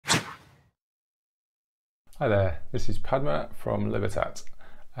Hi there, this is Padma from Llibertat.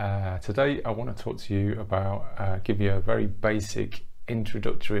 Today I want to talk to you about, give you a very basic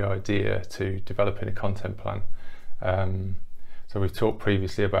introductory idea to developing a content plan. So we've talked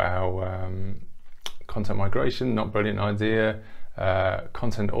previously about how content migration, not a brilliant idea.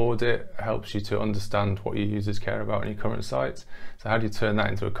 Content audit helps you to understand what your users care about on your current site. So how do you turn that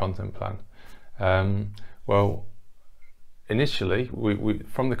into a content plan? Well, initially,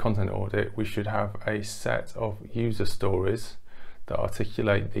 from the content audit, we should have a set of user stories that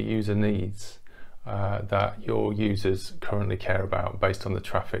articulate the user needs that your users currently care about based on the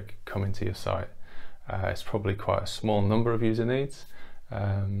traffic coming to your site. It's probably quite a small number of user needs,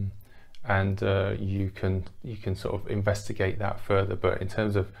 and you can sort of investigate that further. But in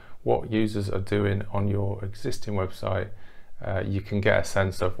terms of what users are doing on your existing website, you can get a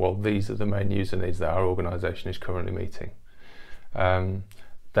sense of, well, these are the main user needs that our organisation is currently meeting.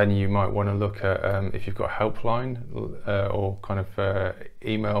 Then you might want to look at if you've got a helpline or kind of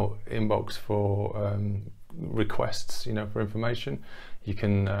email inbox for requests, for information. You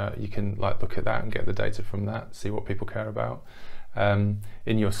can like look at that and get the data from that, see what people care about. In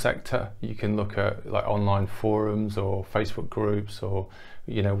your sector, you can look at like online forums or Facebook groups, or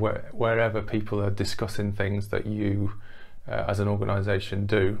wherever people are discussing things that you as an organisation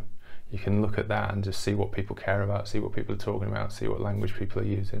do. You can look at that and just see what people care about, see what people are talking about, see what language people are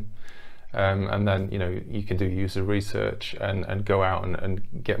using. And then, you can do user research and go out and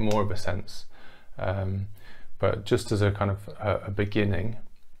get more of a sense. But just as a kind of a beginning,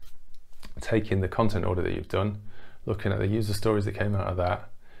 taking the content audit that you've done, looking at the user stories that came out of that,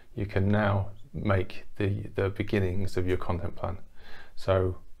 you can now make the beginnings of your content plan.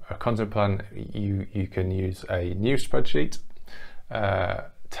 So a content plan, you can use a new spreadsheet,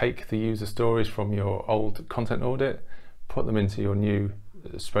 take the user stories from your old content audit, put them into your new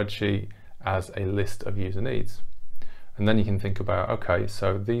spreadsheet as a list of user needs. And then you can think about, okay,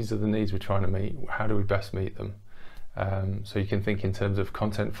 so these are the needs we're trying to meet, how do we best meet them? So you can think in terms of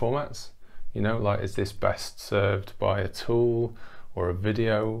content formats, like, is this best served by a tool or a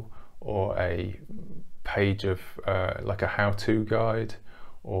video or a page of like a how-to guide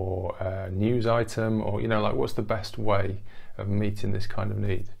or a news item, or like, what's the best way of meeting this kind of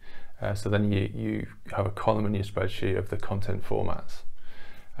need? So then you have a column in your spreadsheet of the content formats,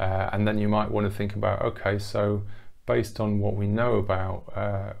 and then you might want to think about, okay, so based on what we know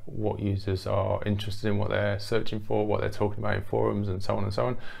about what users are interested in, what they're searching for, what they're talking about in forums and so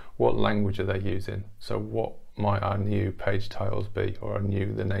on, what language are they using? So what might our new page titles be, or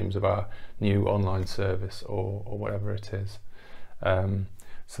the names of our new online service, or whatever it is.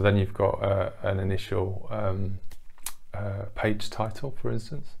 So then you've got an initial page title, for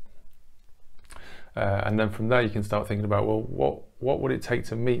instance, and then from there you can start thinking about, well, what would it take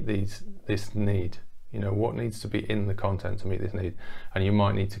to meet this need? What needs to be in the content to meet this need? And you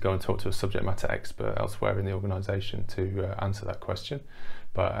might need to go and talk to a subject matter expert elsewhere in the organisation to answer that question.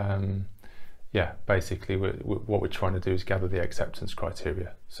 But yeah, basically what we're trying to do is gather the acceptance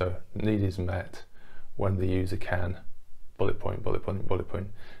criteria. So need is met when the user can, bullet point, bullet point, bullet point.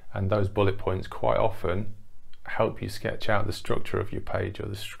 And those bullet points quite often help you sketch out the structure of your page, or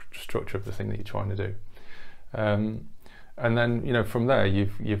the structure of the thing that you're trying to do. And then, from there,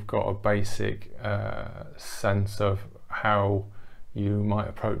 you've got a basic sense of how you might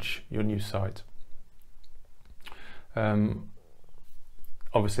approach your new site.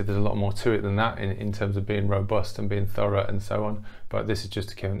 Obviously, there's a lot more to it than that in terms of being robust and being thorough and so on. But this is just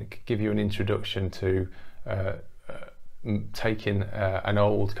to give you an introduction to taking an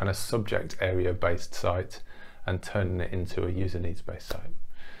old kind of subject area based site and turning it into a user needs based site.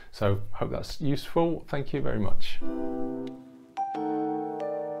 So hope that's useful. Thank you very much.